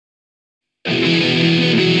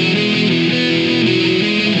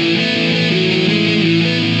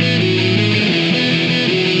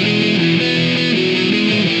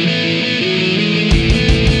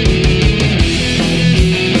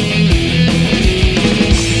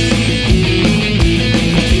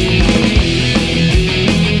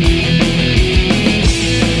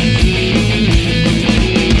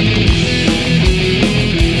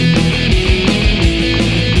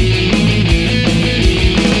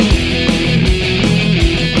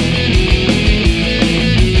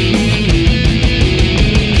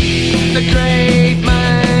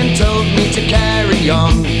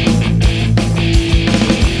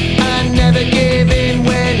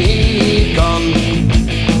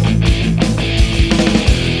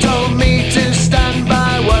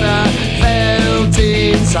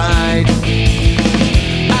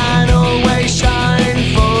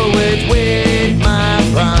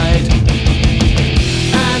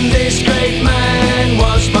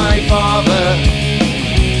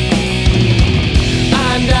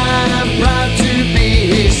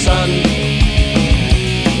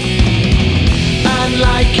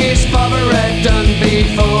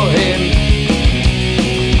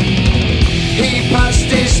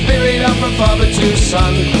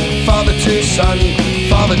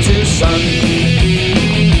father to son.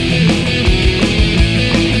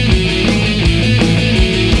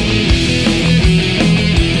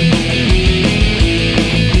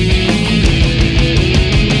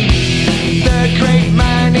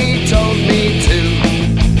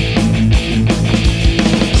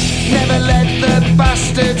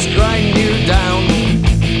 Bastards grind you down,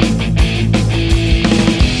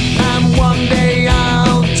 and one day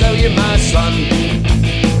I'll tell you, my son,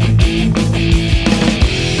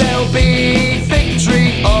 there'll be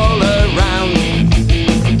victory all around.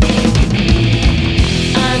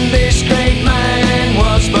 And this great man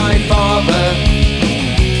was my father,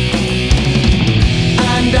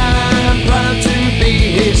 and I'm proud to be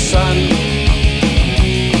his son.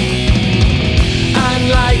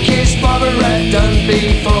 Like his father had done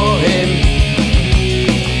before him,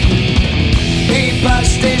 he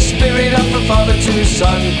passed his spirit on from father to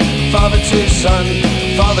son, father to son,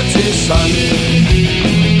 father to son,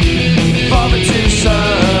 father to son,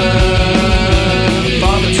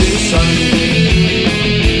 father to son,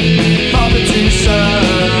 father to son.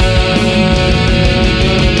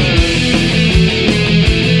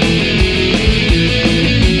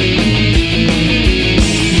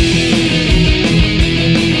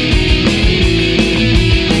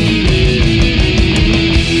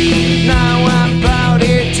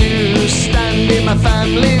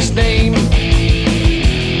 Family's name,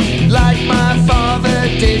 like my father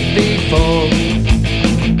did before,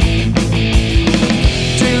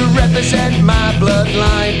 to represent my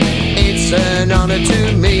bloodline. It's an honor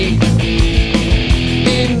to me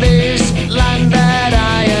in this land that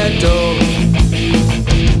I adore.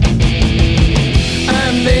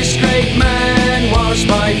 And this great man was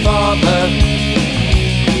my father,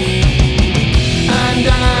 and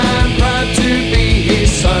I'm proud to be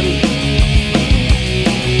his son.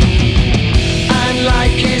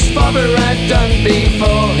 Like his father had done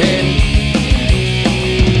before him,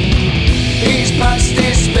 he's passed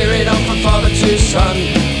his spirit on from father to son,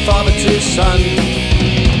 father to son.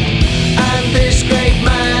 And this great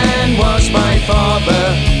man was my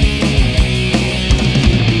father,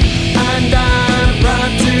 and I'm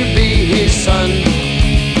proud to be his son.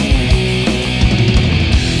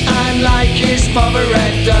 And like his father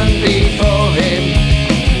had done before him,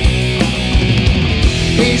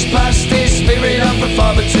 he's passed his spirit on from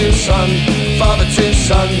father to son, father to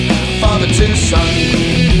son, father to son,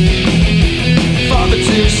 father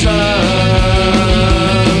to son.